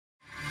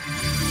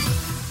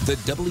The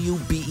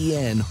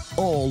WBEN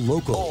All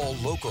Local. All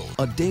Local.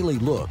 A daily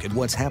look at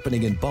what's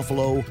happening in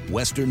Buffalo,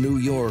 Western New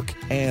York,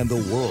 and the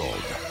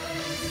world.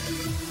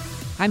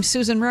 I'm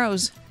Susan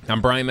Rose.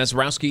 I'm Brian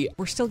Mazurowski.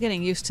 We're still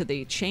getting used to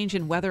the change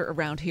in weather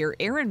around here.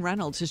 Aaron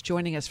Reynolds is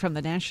joining us from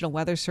the National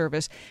Weather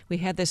Service. We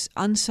had this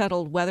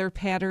unsettled weather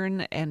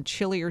pattern and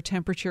chillier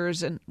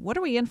temperatures. And what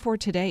are we in for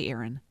today,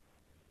 Aaron?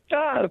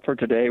 For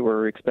today,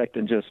 we're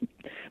expecting just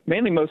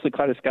mainly mostly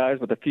cloudy skies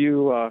with a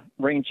few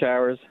rain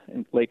showers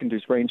and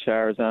lake-induced rain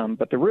showers.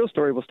 But the real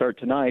story will start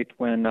tonight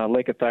when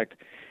lake effect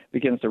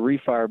begins to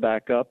refire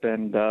back up,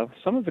 and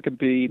some of it could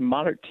be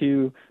moderate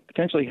to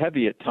potentially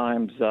heavy at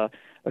times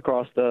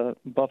across the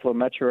Buffalo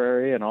metro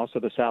area and also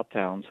the south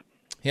towns.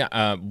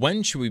 Yeah,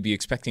 when should we be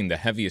expecting the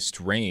heaviest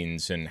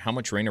rains, and how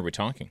much rain are we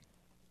talking?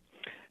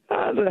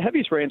 The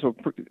heaviest rains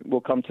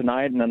will come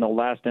tonight, and then they'll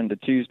last into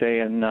Tuesday,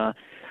 and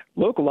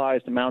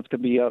localized amounts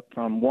could be up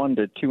from 1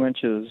 to 2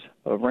 inches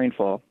of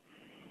rainfall.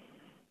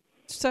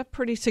 It's a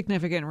pretty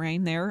significant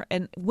rain there.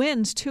 And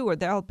winds, too,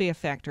 that'll be a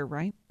factor,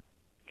 right?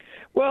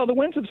 Well, the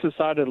winds have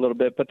subsided a little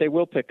bit, but they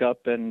will pick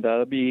up, and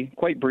they'll be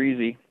quite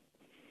breezy.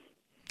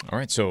 All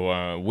right,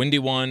 so windy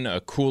one,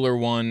 a cooler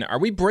one. Are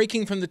we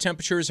breaking from the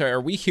temperatures?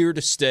 Are we here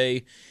to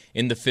stay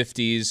in the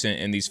 50s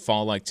and these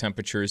fall-like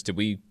temperatures? Did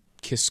we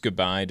kiss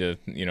goodbye to,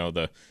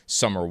 the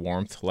summer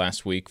warmth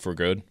last week for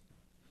good?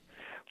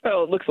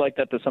 Well, it looks like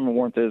that the summer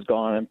warmth is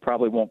gone and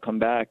probably won't come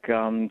back.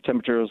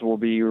 Temperatures will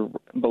be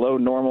below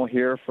normal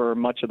here for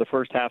much of the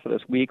first half of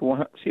this week.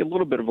 We'll see a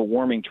little bit of a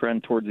warming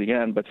trend towards the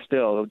end, but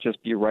still it'll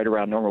just be right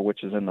around normal,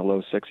 which is in the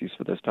low 60s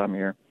for this time of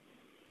year.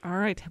 All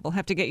right. We'll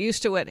have to get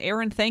used to it.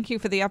 Aaron, thank you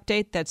for the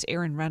update. That's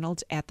Aaron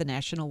Reynolds at the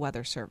National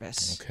Weather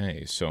Service.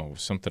 Okay, so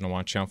something to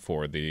watch out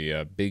for.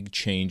 The big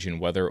change in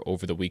weather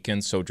over the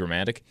weekend, so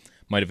dramatic,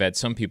 might have had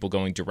some people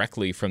going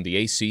directly from the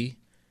AC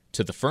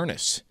to the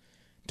furnace.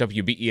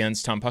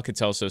 WBEN's Tom Puckett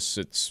tells us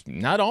it's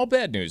not all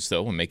bad news,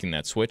 though, when making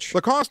that switch.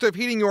 The cost of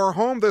heating your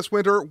home this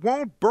winter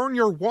won't burn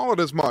your wallet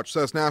as much,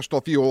 says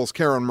National Fuel's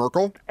Karen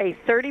Merkel. A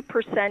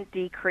 30%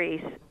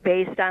 decrease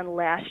based on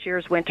last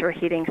year's winter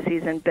heating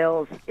season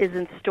bills is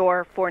in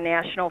store for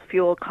National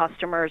Fuel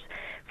customers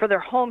for their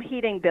home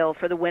heating bill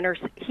for the winter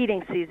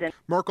heating season.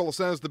 Merkel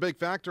says the big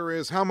factor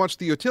is how much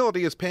the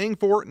utility is paying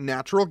for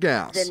natural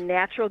gas. The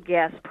natural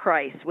gas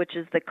price, which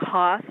is the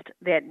cost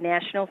that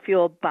National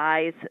Fuel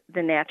buys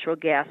the natural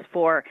gas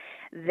for,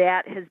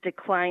 that has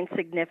declined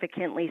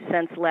significantly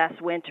since last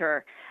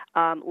winter.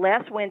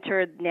 Last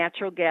winter,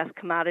 natural gas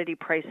commodity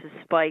prices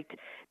spiked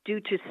due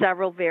to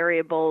several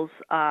variables,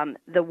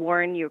 the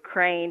war in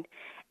Ukraine,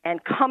 and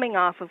coming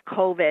off of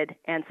COVID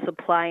and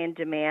supply and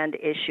demand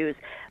issues.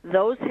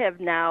 Those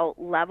have now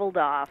leveled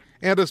off.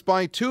 And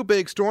despite two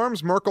big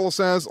storms, Merkel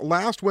says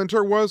last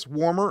winter was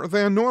warmer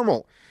than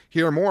normal.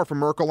 Hear more from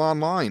Merkel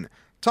online.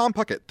 Tom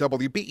Puckett,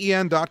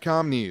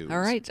 WBEN.com News. All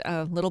right,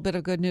 a little bit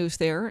of good news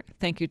there.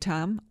 Thank you,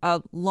 Tom.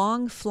 A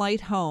long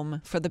flight home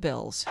for the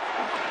Bills.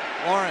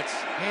 Lawrence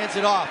hands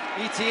it off.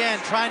 Etienne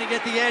trying to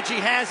get the edge. He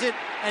has it,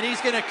 and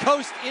he's going to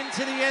coast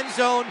into the end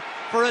zone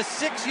for a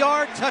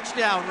 6-yard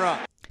touchdown run.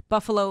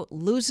 Buffalo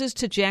loses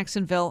to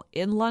Jacksonville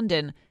in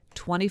London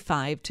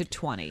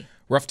 25-20.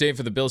 Rough day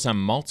for the Bills on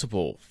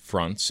multiple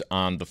fronts.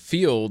 On the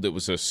field, it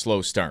was a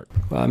slow start.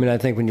 Well, I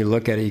think when you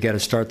look at it, you got to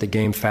start the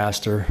game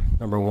faster,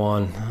 number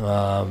one.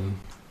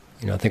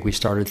 I think we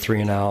started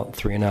 3 and out,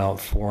 4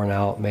 and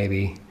out,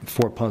 maybe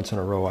 4 punts in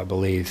a row, I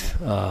believe.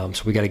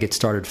 So we got to get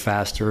started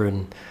faster,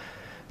 and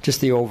just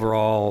the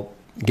overall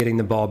getting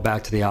the ball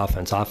back to the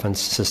offense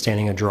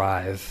sustaining a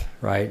drive,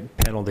 right?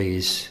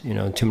 Penalties,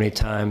 too many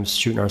times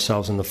shooting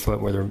ourselves in the foot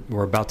whether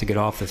we're about to get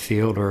off the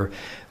field or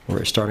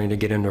we're starting to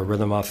get into a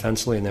rhythm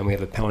offensively, and then we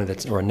have a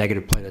penalty or a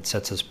negative play that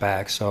sets us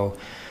back. So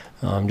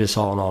just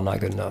all in all, not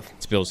good enough.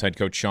 It's Bills head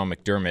coach Sean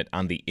McDermott.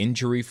 On the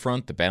injury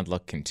front, the bad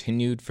luck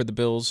continued for the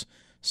Bills.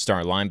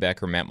 Star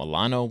linebacker Matt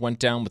Milano went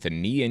down with a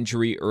knee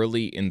injury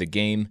early in the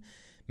game.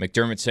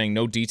 McDermott saying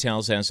no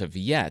details as of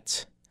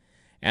yet.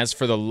 As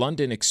for the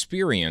London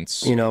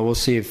experience, we'll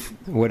see if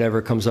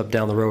whatever comes up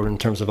down the road in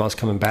terms of us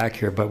coming back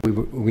here, but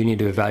we need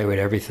to evaluate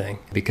everything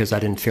because I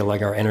didn't feel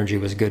like our energy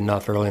was good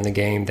enough early in the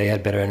game. They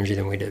had better energy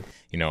than we did.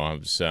 I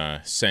was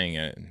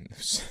saying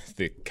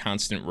the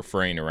constant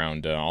refrain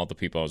around all the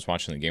people I was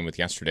watching the game with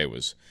yesterday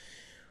was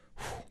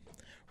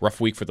rough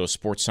week for those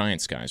sports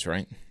science guys,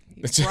 right?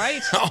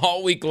 Right.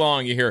 All week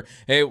long you hear,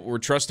 hey, we're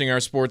trusting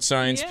our sports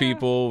science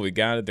people. We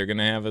got it. They're going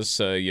to have us,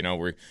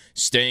 we're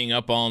staying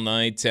up all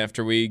night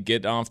after we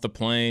get off the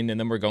plane, and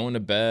then we're going to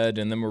bed,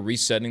 and then we're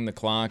resetting the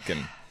clock.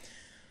 And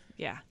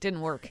yeah,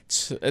 didn't work.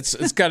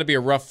 It's got to be a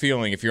rough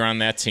feeling if you're on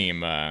that team.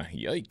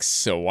 Yikes.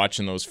 So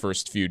watching those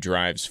first few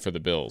drives for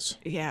the Bills.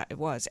 Yeah, it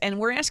was. And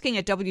we're asking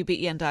at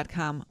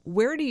WBEN.com,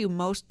 where do you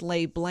most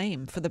lay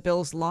blame for the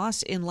Bills'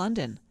 loss in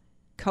London?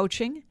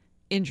 Coaching,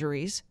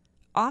 injuries,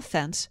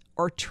 offense,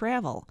 or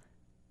travel?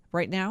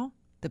 Right now,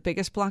 the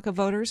biggest block of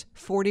voters,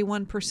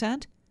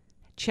 41%.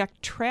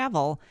 Check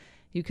travel.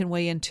 You can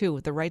weigh in, too,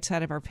 at the right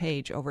side of our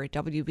page over at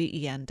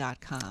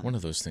WBEN.com. One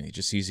of those things,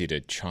 just easy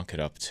to chalk it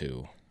up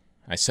to.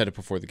 I said it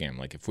before the game,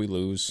 like if we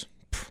lose,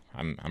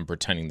 I'm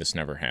pretending this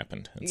never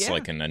happened. It's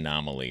like an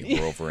anomaly.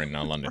 We're over in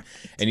London.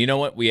 And you know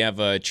what? We have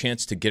a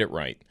chance to get it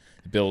right.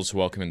 The Bills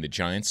welcoming the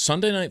Giants.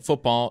 Sunday Night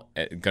Football,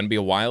 going to be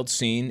a wild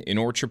scene in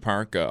Orchard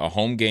Park, a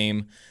home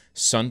game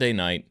Sunday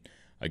night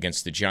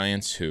against the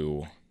Giants,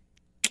 who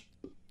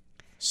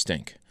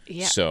stink.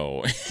 Yeah.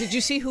 So, did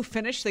you see who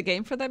finished the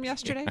game for them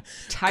yesterday?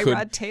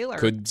 Tyrod Taylor.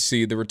 Could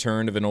see the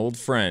return of an old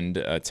friend,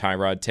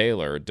 Tyrod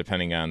Taylor,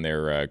 depending on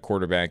their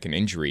quarterback and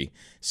injury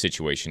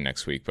situation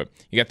next week. But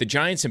you got the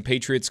Giants and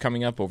Patriots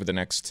coming up over the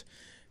next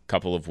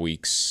couple of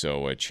weeks,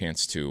 so a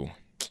chance to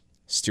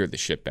steer the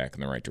ship back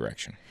in the right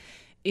direction.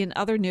 In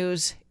other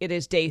news, it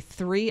is day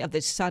 3 of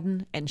the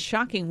sudden and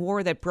shocking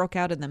war that broke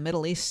out in the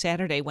Middle East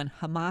Saturday when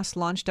Hamas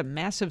launched a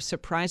massive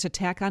surprise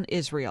attack on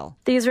Israel.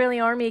 The Israeli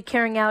army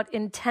carrying out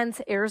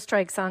intense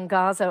airstrikes on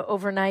Gaza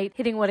overnight,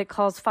 hitting what it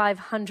calls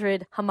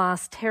 500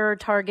 Hamas terror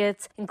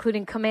targets,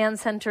 including command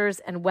centers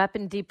and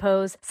weapon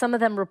depots, some of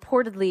them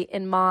reportedly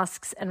in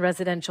mosques and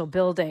residential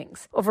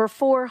buildings. Over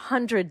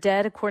 400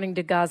 dead, according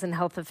to Gazan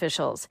health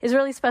officials.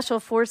 Israeli special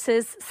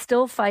forces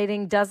still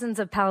fighting dozens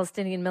of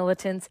Palestinian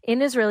militants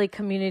in Israeli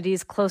communities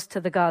close to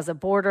the Gaza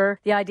border.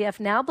 The IDF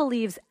now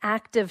believes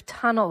active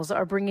tunnels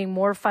are bringing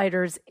more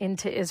fighters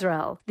into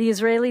Israel. The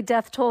Israeli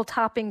death toll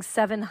topping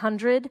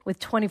 700 with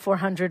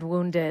 2,400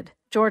 wounded.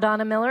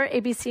 Jordana Miller,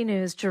 ABC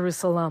News,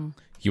 Jerusalem.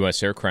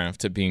 U.S.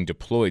 aircraft are being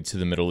deployed to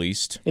the Middle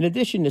East. In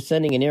addition to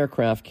sending an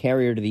aircraft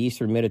carrier to the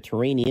eastern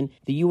Mediterranean,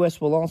 the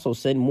U.S. will also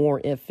send more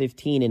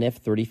F-15 and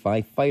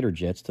F-35 fighter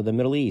jets to the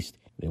Middle East.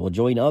 They will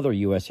join other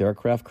U.S.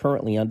 aircraft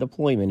currently on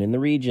deployment in the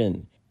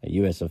region. A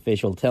U.S.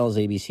 official tells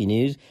ABC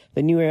News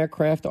the new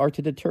aircraft are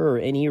to deter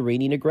any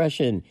Iranian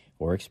aggression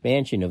or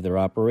expansion of their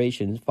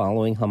operations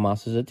following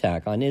Hamas's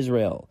attack on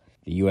Israel.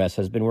 The U.S.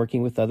 has been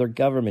working with other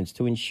governments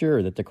to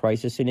ensure that the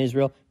crisis in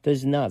Israel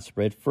does not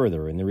spread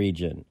further in the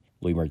region.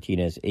 Louis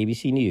Martinez,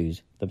 ABC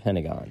News, The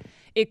Pentagon.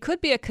 It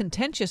could be a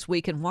contentious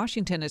week in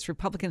Washington as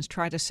Republicans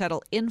try to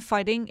settle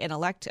infighting and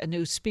elect a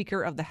new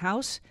Speaker of the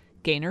House.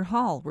 Gaynor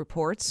Hall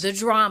reports. The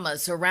drama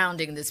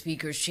surrounding the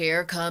Speaker's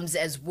chair comes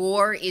as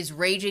war is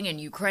raging in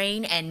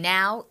Ukraine and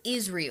now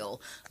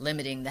Israel,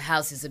 limiting the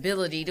House's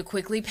ability to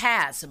quickly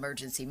pass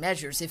emergency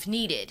measures if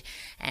needed.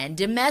 And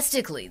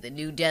domestically, the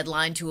new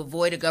deadline to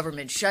avoid a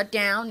government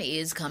shutdown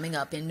is coming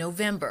up in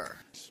November.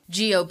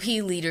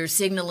 GOP leaders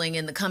signaling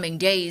in the coming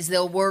days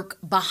they'll work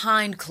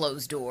behind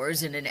closed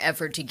doors in an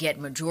effort to get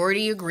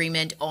majority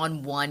agreement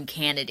on one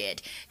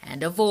candidate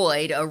and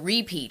avoid a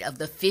repeat of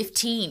the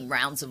 15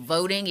 rounds of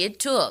voting it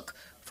took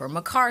for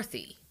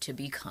McCarthy to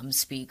become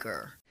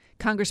Speaker.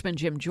 Congressman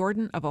Jim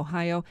Jordan of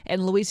Ohio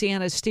and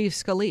Louisiana's Steve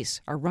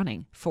Scalise are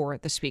running for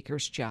the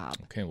Speaker's job.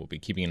 Okay, we'll be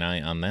keeping an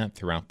eye on that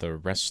throughout the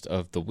rest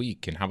of the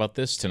week. And how about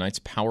this? Tonight's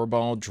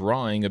Powerball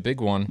drawing, a big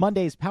one.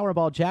 Monday's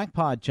Powerball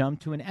jackpot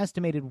jumped to an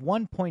estimated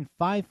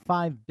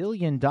 $1.55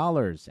 billion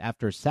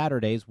after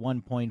Saturday's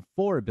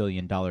 $1.4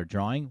 billion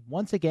drawing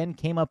once again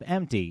came up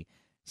empty.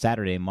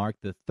 Saturday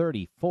marked the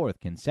 34th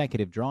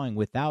consecutive drawing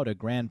without a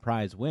grand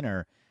prize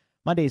winner.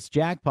 Monday's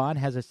jackpot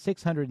has a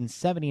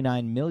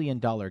 $679 million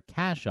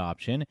cash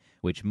option,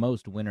 which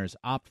most winners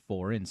opt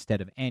for instead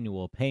of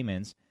annual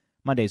payments.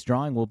 Monday's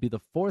drawing will be the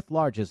 4th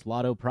largest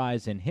lotto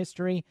prize in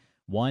history.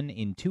 1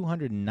 in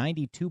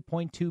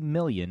 292.2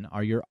 million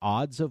are your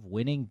odds of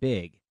winning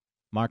big.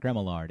 Mark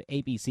Remillard,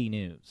 ABC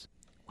News.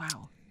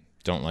 Wow.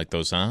 Don't like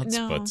those odds,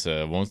 No.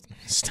 but won't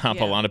stop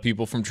a lot of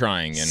people from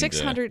trying. And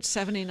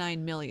 $679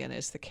 million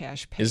is the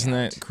cash payout. Isn't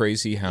that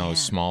crazy how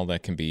small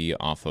that can be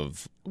off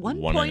of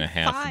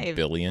 1.5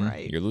 billion?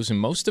 Right. You're losing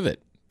most of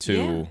it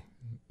to,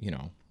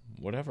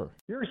 whatever.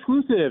 Your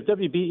exclusive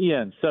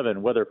WBEN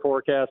 7 weather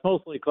forecast.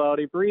 Mostly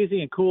cloudy, breezy,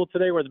 and cool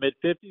today. We're in the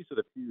mid-50s with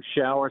a few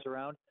showers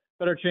around.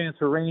 Better chance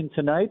for rain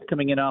tonight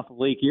coming in off of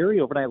Lake Erie.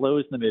 Overnight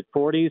lows in the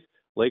mid-40s.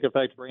 Lake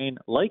effect rain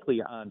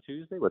likely on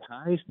Tuesday with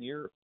highs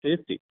near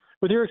 50.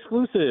 With your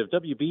exclusive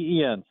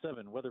WBEN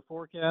 7 weather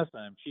forecast,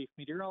 I'm Chief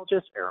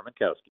Meteorologist Aaron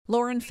Minkowski.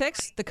 Lauren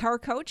Fix, the car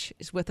coach,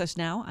 is with us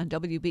now on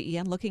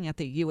WBEN looking at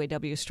the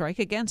UAW strike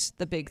against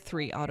the big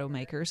 3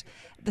 automakers.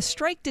 The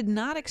strike did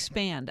not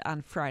expand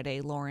on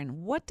Friday,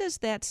 Lauren. What does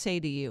that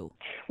say to you?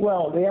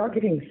 Well, they are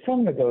getting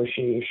some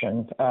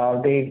negotiations.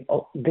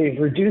 They've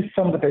reduced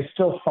some, but they're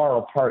still far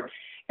apart.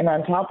 And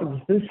on top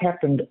of this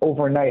happened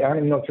overnight. I don't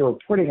even know if you're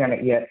reporting on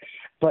it yet,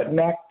 but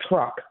Mack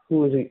Truck,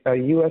 who is a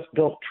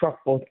U.S.-built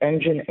truck, both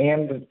engine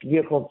and the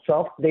vehicle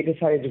itself, they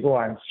decided to go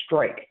on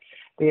strike.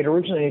 They had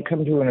originally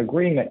come to an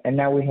agreement, and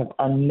now we have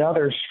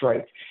another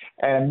strike.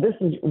 And this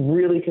is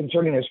really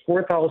concerning. There's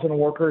 4,000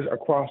 workers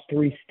across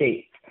 3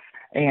 states,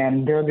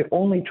 and they're the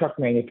only truck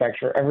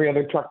manufacturer. Every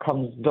other truck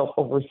comes built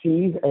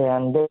overseas,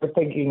 and they're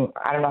thinking,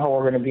 I don't know how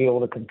we're going to be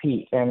able to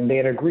compete. And they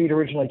had agreed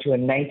originally to a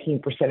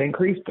 19%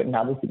 increase, but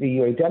now the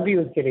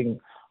UAW is getting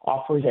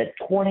offers at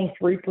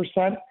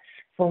 23%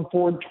 from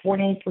Ford,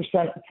 20%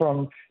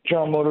 from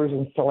General Motors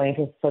and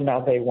Stellantis, so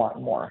now they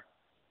want more.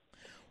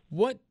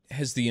 What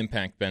has the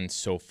impact been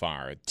so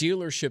far?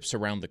 Dealerships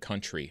around the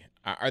country,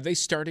 are they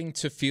starting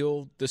to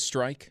feel the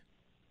strike?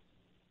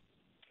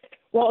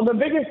 Well, the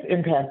biggest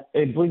impact,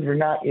 believe it or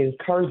not, is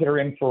cars that are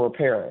in for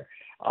repair.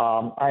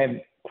 I have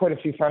quite a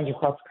few friends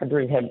across the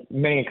country who had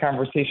many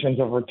conversations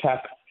over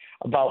text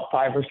about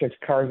 5 or 6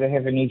 cars they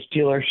have in each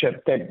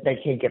dealership that they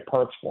can't get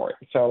parts for it.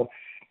 So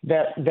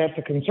that's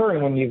a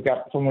concern when you've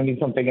got someone needs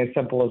something as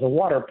simple as a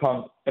water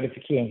pump, but if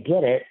you can't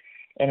get it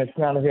and it's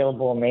not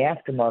available in the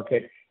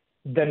aftermarket,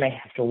 then they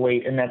have to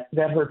wait, and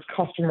that hurts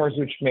customers,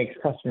 which makes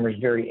customers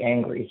very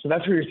angry. So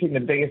that's where you're seeing the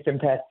biggest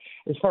impact.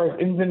 As far as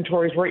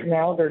inventories right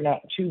now, they're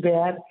not too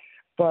bad,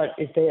 but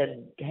if they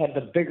had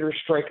the bigger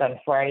strike on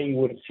Friday, you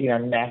would have seen a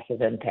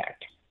massive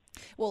impact.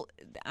 Well,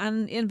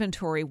 on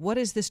inventory, what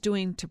is this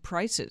doing to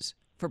prices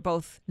for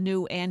both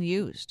new and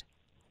used?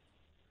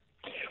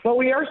 Well,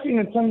 we are seeing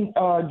that some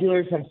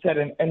dealers have said,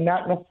 and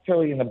not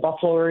necessarily in the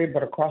Buffalo area,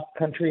 but across the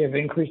country, have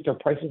increased their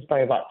prices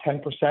by about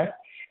 10%.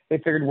 They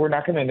figured we're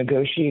not going to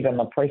negotiate on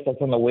the price that's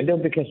on the window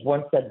because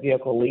once that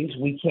vehicle leaves,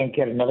 we can't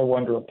get another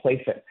one to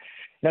replace it.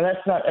 Now,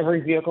 that's not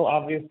every vehicle,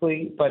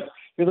 obviously, but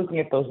you're looking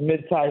at those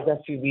mid-sized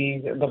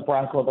SUVs, the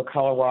Bronco, the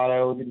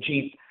Colorado, the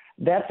Jeep.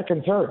 That's a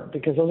concern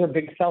because those are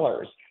big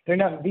sellers. They're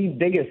not the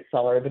biggest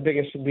seller. The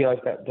biggest would be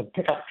like the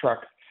pickup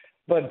truck.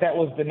 But that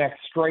was the next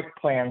strike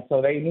plan,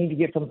 so they need to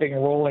get something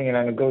rolling in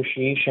a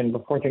negotiation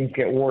before things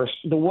get worse.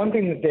 The one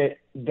thing that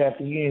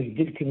the unions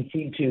did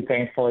concede to,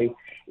 thankfully,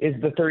 is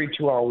the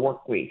 32-hour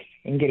work week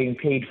and getting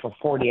paid for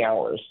 40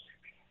 hours.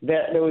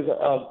 That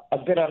was a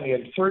bit on the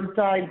absurd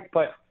side,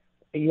 but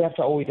you have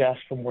to always ask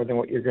for more than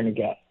what you're going to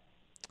get.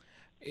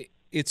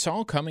 It's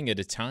all coming at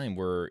a time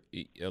where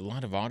a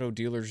lot of auto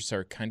dealers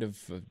are kind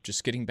of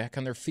just getting back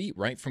on their feet,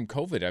 right, from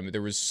COVID. I mean,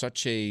 there was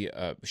such a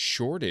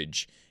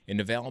shortage in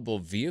available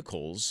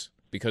vehicles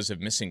because of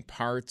missing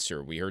parts,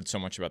 or we heard so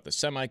much about the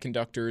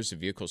semiconductors, the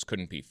vehicles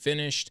couldn't be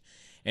finished.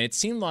 And it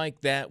seemed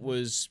like that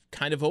was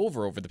kind of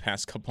over the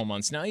past couple of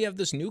months. Now you have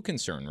this new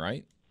concern,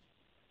 right?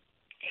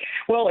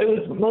 Well,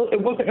 it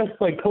wasn't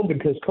necessarily COVID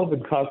because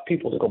COVID caused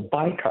people to go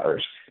buy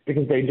cars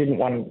because they didn't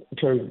want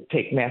to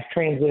take mass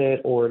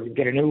transit or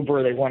get an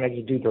Uber. They wanted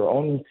to do their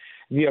own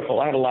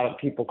vehicle. I had a lot of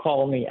people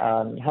calling me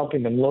on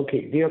helping them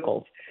locate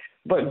vehicles.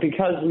 But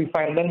because we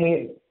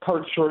had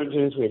part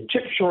shortages, we had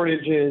chip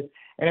shortages,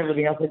 and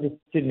everything else, I just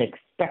didn't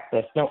expect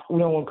this. No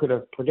one could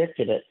have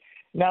predicted it.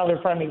 Now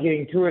they're finally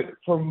getting through it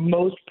for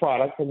most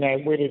products, and I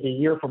waited a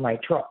year for my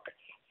truck.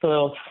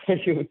 So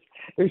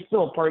there's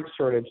still a parts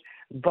shortage.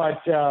 But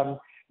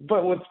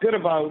what's good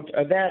about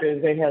that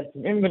is they had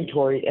some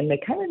inventory, and they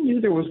kind of knew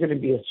there was going to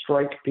be a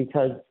strike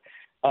because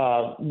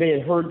they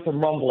had heard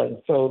some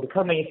rumbling. So the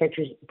car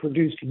manufacturers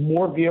produced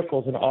more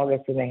vehicles in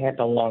August than they had in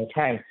a long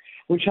time,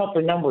 which helped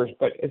their numbers.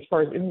 But as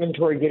far as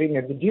inventory getting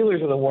there, the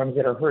dealers are the ones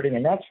that are hurting,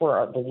 and that's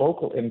where the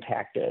local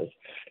impact is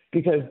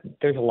because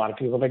there's a lot of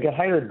people that get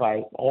hired by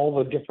all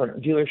the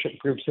different dealership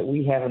groups that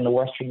we have in the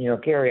Western New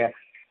York area.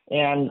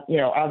 And,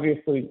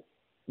 obviously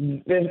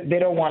they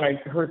don't want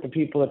to hurt the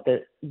people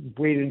that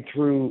waited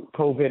through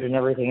COVID and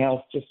everything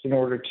else just in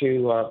order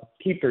to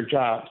keep their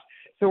jobs.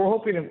 So we're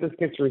hoping that this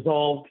gets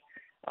resolved.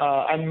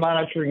 I'm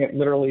monitoring it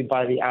literally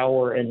by the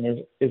hour,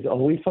 and there's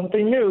always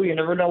something new. You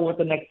never know what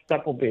the next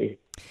step will be.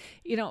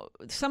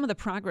 Some of the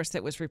progress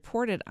that was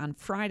reported on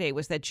Friday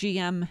was that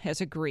GM has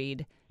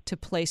agreed to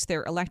place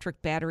their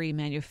electric battery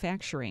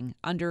manufacturing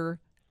under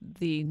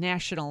the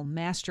National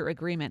Master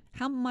Agreement.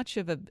 How much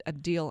of a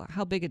deal,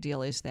 how big a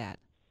deal is that?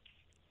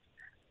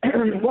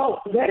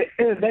 Well,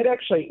 that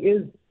actually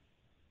is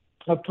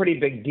a pretty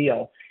big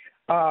deal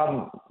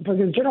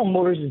because General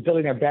Motors is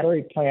building a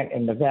battery plant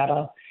in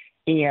Nevada,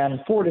 and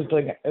Ford is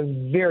building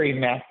a very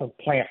massive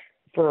plant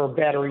for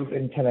batteries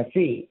in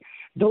Tennessee.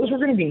 Those are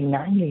going to be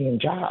 9 million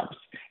jobs.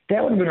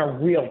 That would have been a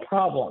real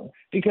problem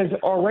because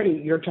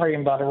already you're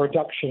talking about a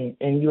reduction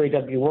in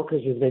UAW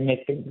workers as they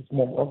make things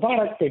more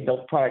robotic. They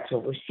build products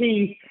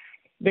overseas.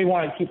 They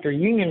want to keep their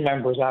union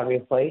members,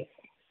 obviously.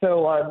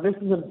 So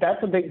that's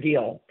a big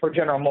deal for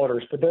General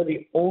Motors, but they're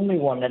the only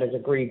one that has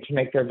agreed to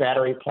make their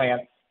battery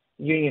plants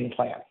union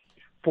plants.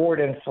 Ford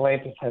and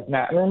Stellantis has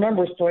not. And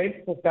remember,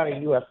 Stellantis is not a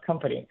U.S.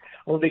 company.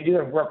 Although they do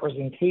have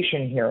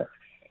representation here,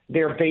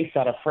 they're based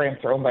out of France.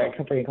 They're owned by a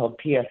company called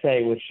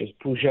PSA, which is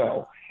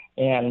Peugeot.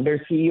 And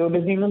their CEO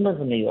doesn't even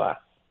live in the U.S.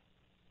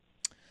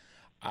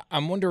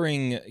 I'm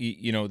wondering,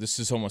 this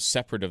is almost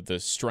separate of the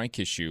strike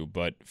issue,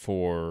 but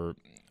for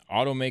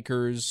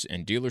automakers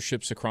and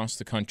dealerships across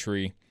the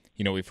country,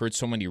 we've heard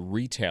so many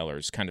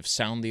retailers kind of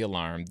sound the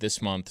alarm.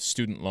 This month,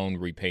 student loan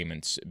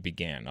repayments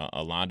began.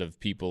 A lot of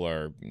people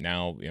are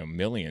now,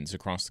 millions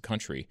across the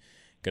country,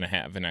 going to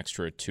have an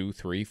extra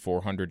 $200,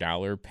 $300,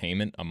 $400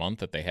 payment a month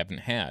that they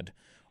haven't had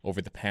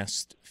over the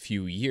past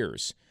few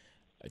years.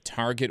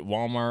 Target,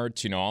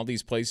 Walmart, all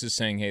these places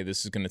saying, hey,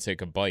 this is going to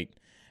take a bite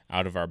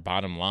out of our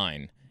bottom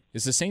line.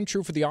 Is the same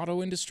true for the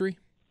auto industry?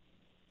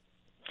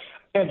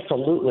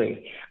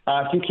 Absolutely.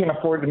 If you can't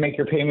afford to make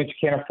your payments,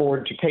 you can't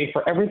afford to pay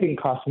for everything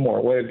costs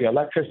more, whether it be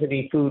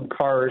electricity, food,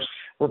 cars,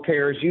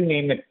 repairs, you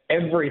name it,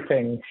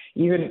 everything,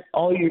 even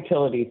all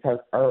utilities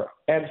are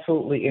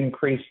absolutely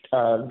increased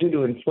due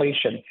to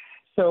inflation.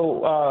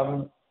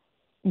 So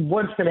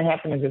what's going to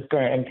happen is it's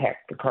going to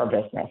impact the car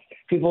business.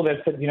 People that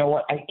said, you know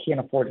what, I can't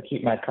afford to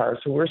keep my car.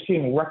 So we're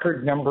seeing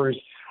record numbers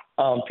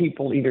of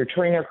people either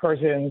turning their cars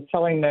in,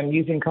 selling them,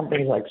 using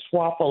companies like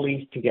Swap a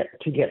Lease to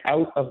get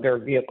out of their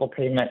vehicle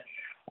payment,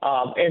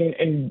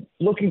 and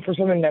looking for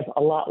something that's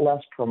a lot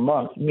less per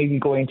month, maybe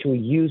going to a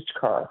used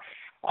car.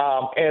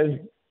 As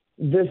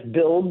this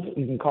builds,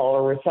 you can call it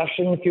a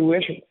recession if you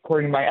wish.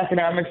 According to my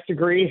economics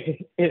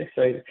degree, it's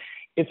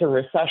a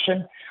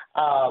recession.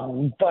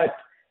 But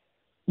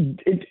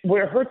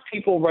where it hurts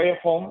people right at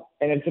home,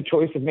 and it's a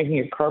choice of making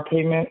a car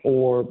payment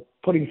or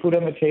putting food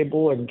on the table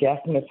or gas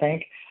in the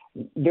tank,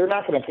 they're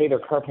not going to pay their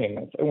car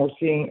payments. And we're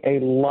seeing a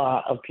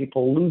lot of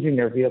people losing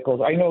their vehicles.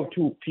 I know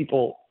 2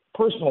 people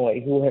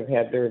personally who have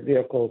had their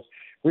vehicles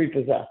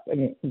repossessed.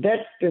 And that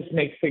just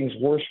makes things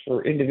worse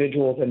for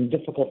individuals and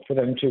difficult for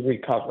them to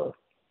recover.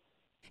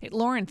 Hey,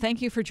 Lauren,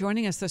 thank you for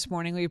joining us this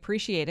morning. We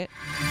appreciate it.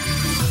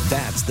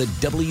 That's the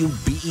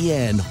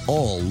WBEN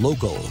All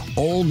Local.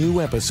 All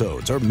new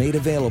episodes are made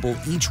available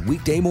each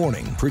weekday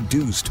morning,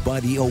 produced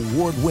by the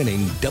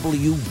award-winning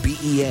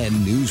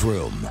WBEN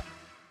Newsroom.